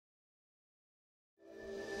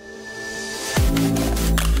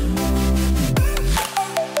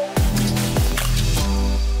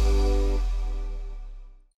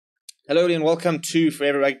Hello and welcome to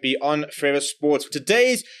Forever Rugby on Forever Sports. For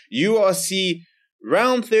today's URC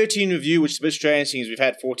round 13 review, which is a bit strange since we've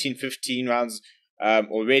had 14, 15 rounds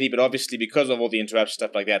already, but obviously because of all the interruptions,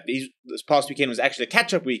 stuff like that, this past weekend was actually a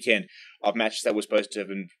catch-up weekend of matches that were supposed to have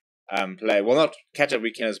been played. Well, not catch-up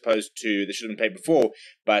weekend as opposed to they should have been played before,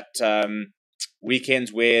 but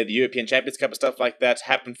weekends where the European Champions Cup and stuff like that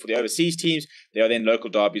happened for the overseas teams. They are then local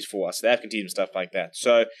derbies for us, South African teams and stuff like that.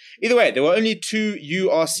 So either way, there were only 2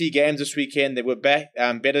 URC games this weekend. They were back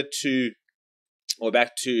back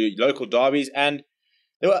to local derbies, and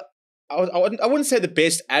they were I wouldn't say the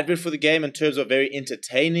best advert for the game in terms of very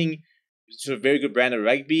entertaining, sort of very good brand of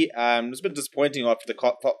rugby. It was a bit disappointing after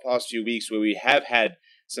the past few weeks where we have had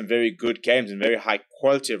some very good games and very high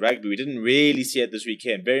quality of rugby. We didn't really see it this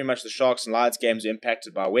weekend. Very much the Sharks and Lions games were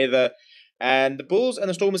impacted by weather. And the Bulls and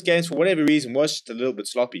the Stormers games, for whatever reason, was just a little bit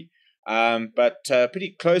sloppy. But a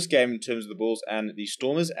pretty close game in terms of the Bulls and the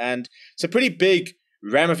Stormers. And some pretty big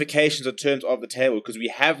ramifications in terms of the table, because we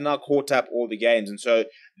have now caught up all the games. And so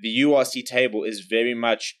the URC table is very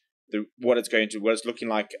much what it's looking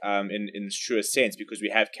like in its truest sense, because we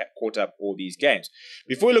have caught up all these games.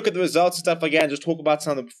 Before we look at the results and stuff again, just talk about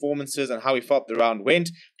some of the performances and how we felt the round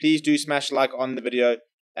went. Please do smash like on the video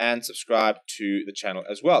and subscribe to the channel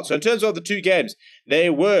as well. So in terms of the 2 games, they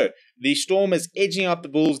were the Stormers edging out the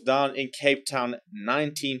Bulls down in Cape Town,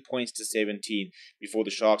 19 points to 17, before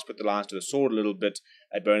the Sharks put the Lions to the sword a little bit,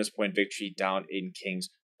 a bonus point victory down in Kings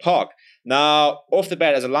Park. Now, off the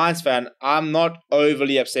bat, as a Lions fan, I'm not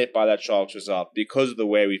overly upset by that Sharks result because of the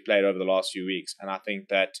way we've played over the last few weeks. And I think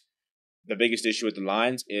that the biggest issue with the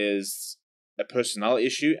Lions is a personnel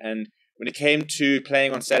issue. And when it came to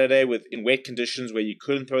playing on Saturday in wet conditions where you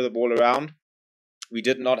couldn't throw the ball around, we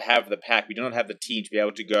did not have the pack. We did not have the team to be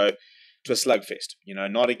able to go to a slugfest.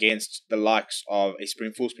 Not against the likes of a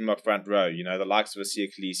full Springbok front row. The likes of a Sia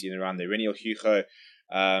Khaleesi in and around there, Reniel Hugo,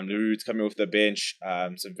 Leroux's coming off the bench,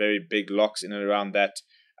 some very big locks in and around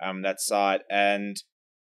that side, and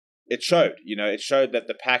it showed. It showed that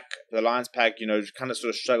the Lions pack, kind of sort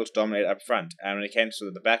of struggled to dominate up front, and when it came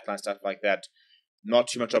to the backline stuff like that, not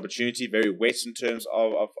too much opportunity, very wet in terms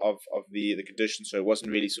of the conditions, so it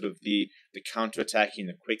wasn't really sort of the counter-attacking,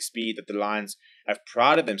 the quick speed that the Lions have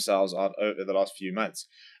prided themselves on over the last few months.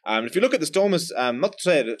 If you look at the Stormers, in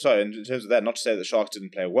terms of that, not to say that the Sharks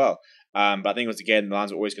didn't play well, but I think once again, the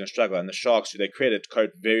Lions are always going to struggle, and the Sharks, to their credit,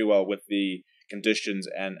 coped very well with the conditions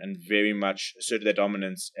and very much asserted their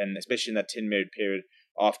dominance, and especially in that 10-minute period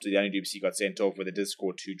after the URC got sent off, where they did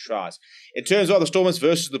score 2 tries. In terms of the Stormers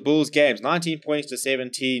versus the Bulls games, 19 points to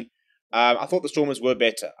 17. I thought the Stormers were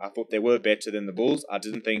better. I thought they were better than the Bulls. I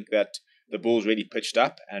didn't think that the Bulls really pitched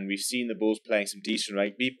up, and we've seen the Bulls playing some decent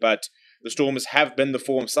rugby, but the Stormers have been the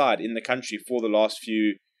form side in the country for the last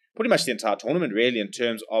pretty much the entire tournament, really, in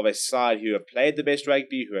terms of a side who have played the best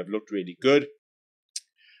rugby, who have looked really good.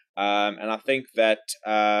 And I think that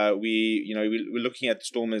we're looking at the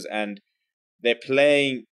Stormers, and they're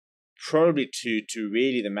playing probably to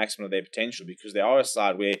really the maximum of their potential, because they are a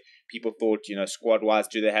side where people thought, squad-wise,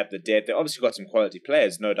 do they have the depth? They obviously got some quality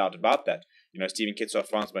players, no doubt about that. Stephen Kitsoff,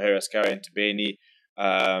 France Mahera, Ascari, and Tabeni,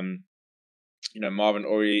 Marvin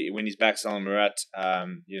Ori, when he's back, Salman Murat,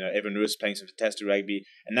 Evan Roos playing some fantastic rugby,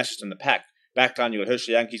 and that's just in the pack. Backline, you've got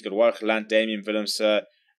Herschel Yankees, you've got Warwick Galant, Damien Willems, Sibela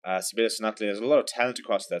Sanatley. There's a lot of talent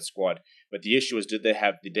across that squad, but the issue is, did they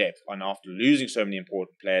have the depth? And after losing so many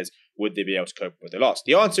important players, would they be able to cope with the loss?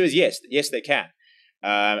 The answer is yes. Yes, they can.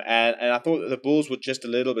 And I thought the Bulls were just a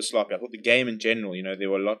little bit sloppy. I thought the game in general, there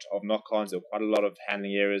were a lot of knock-ons, there were quite a lot of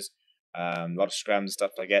handling errors, a lot of scrams and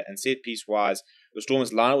stuff like that. And set-piece wise, the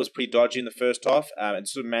Stormers' line was pretty dodgy in the first half, and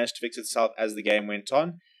sort of managed to fix itself as the game went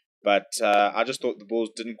on. But I just thought the Bulls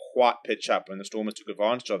didn't quite pitch up when the Stormers took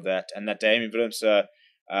advantage of that. And that Damien Willems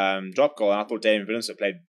drop goal, and I thought Damien Willems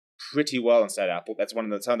played pretty well on Saturday. I thought that's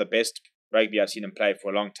some of the best rugby I've seen him play for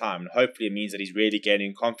a long time, and hopefully it means that he's really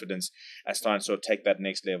gaining confidence and starting to sort of take that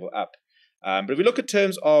next level up. But if we look in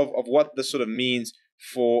terms of what this sort of means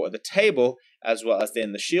for the table, as well as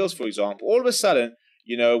then the Shields, for example, all of a sudden,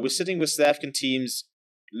 we're sitting with South African teams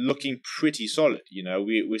looking pretty solid.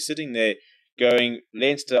 We're sitting there going,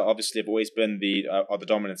 Leinster obviously have always been the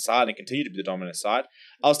dominant side and continue to be the dominant side.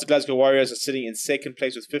 Ulster Glasgow Warriors are sitting in second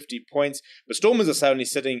place with 50 points, but Stormers are suddenly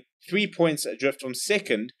sitting 3 points adrift from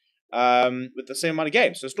second with the same amount of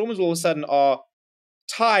games. So Stormers all of a sudden are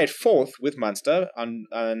tied fourth with Munster, and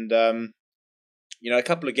a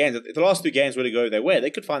couple of games. If the last 2 games were to go their way,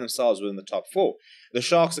 they could find themselves within the top 4. The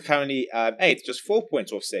Sharks are currently 8th, just 4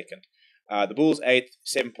 points off second. The Bulls 8th,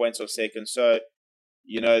 7 points off second. So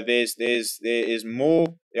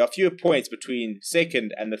there are fewer points between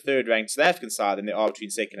second and the third ranked South African side than there are between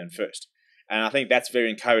second and first. And I think that's very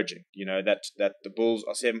encouraging, that the Bulls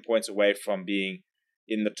are 7 points away from being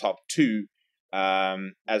in the top two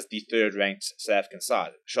as the third ranked South African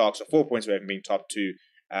side. Sharks are 4 points away from being top two,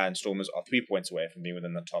 and Stormers are 3 points away from being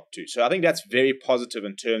within the top two. So I think that's very positive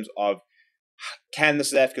in terms of, can the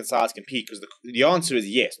South African sides compete? Because the answer is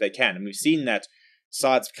yes, they can. And we've seen that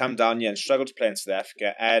sides come down here and struggle to play in South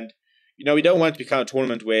Africa. And, we don't want it to become a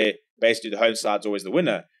tournament where basically the home side's always the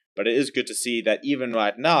winner. But it is good to see that even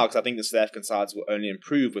right now, because I think the South African sides will only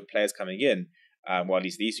improve with players coming in, well, at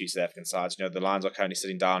least these three South African sides. The Lions are currently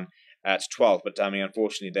sitting down at 12th. But,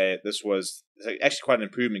 unfortunately, this was actually quite an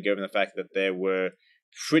improvement given the fact that they were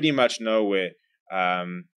pretty much nowhere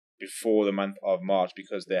before the month of March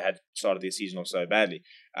because they had started their season off so badly.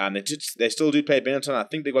 They still do play Benetton. I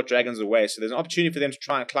think they got Dragons away, so there's an opportunity for them to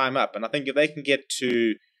try and climb up. And I think if they can get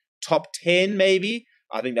to top 10 maybe,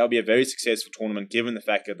 I think that would be a very successful tournament given the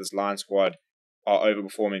fact that this Lion squad are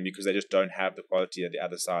overperforming because they just don't have the quality that the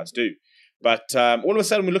other sides do. But all of a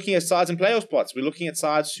sudden we're looking at sides in playoff spots. We're looking at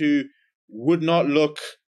sides who would not look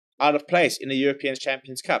out of place in a European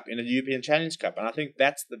Champions Cup, in a European Challenge Cup. And I think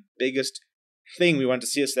that's the biggest thing we want to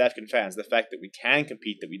see as South African fans, the fact that we can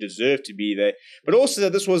compete, that we deserve to be there, but also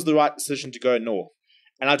that this was the right decision to go north.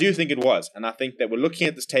 And I do think it was. And I think that we're looking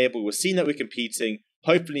at this table, we're seeing that we're competing.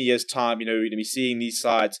 Hopefully in a year's time, we're going to be seeing these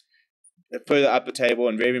sides further up the table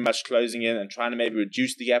and very much closing in and trying to maybe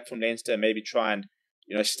reduce the gap from Leinster and maybe try and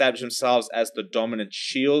establish themselves as the dominant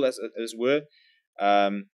shield, as it were.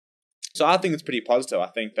 So I think it's pretty positive. I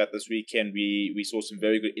think that this weekend we saw some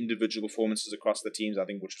very good individual performances across the teams, I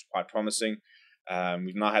think, which was quite promising.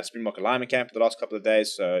 We've now had Springbok alignment camp for the last couple of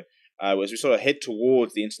days, so as we sort of head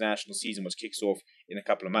towards the international season, which kicks off in a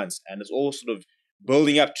couple of months, and it's all sort of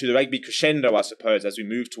building up to the rugby crescendo, I suppose, as we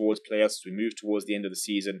move towards playoffs, as we move towards the end of the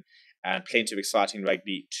season, and plenty of exciting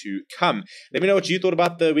rugby to come. Let me know what you thought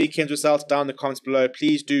about the weekend's results down in the comments below.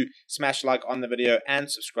 Please do smash like on the video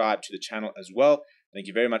and subscribe to the channel as well. Thank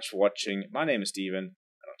you very much for watching. My name is Steven, and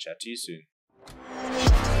I'll chat to you soon.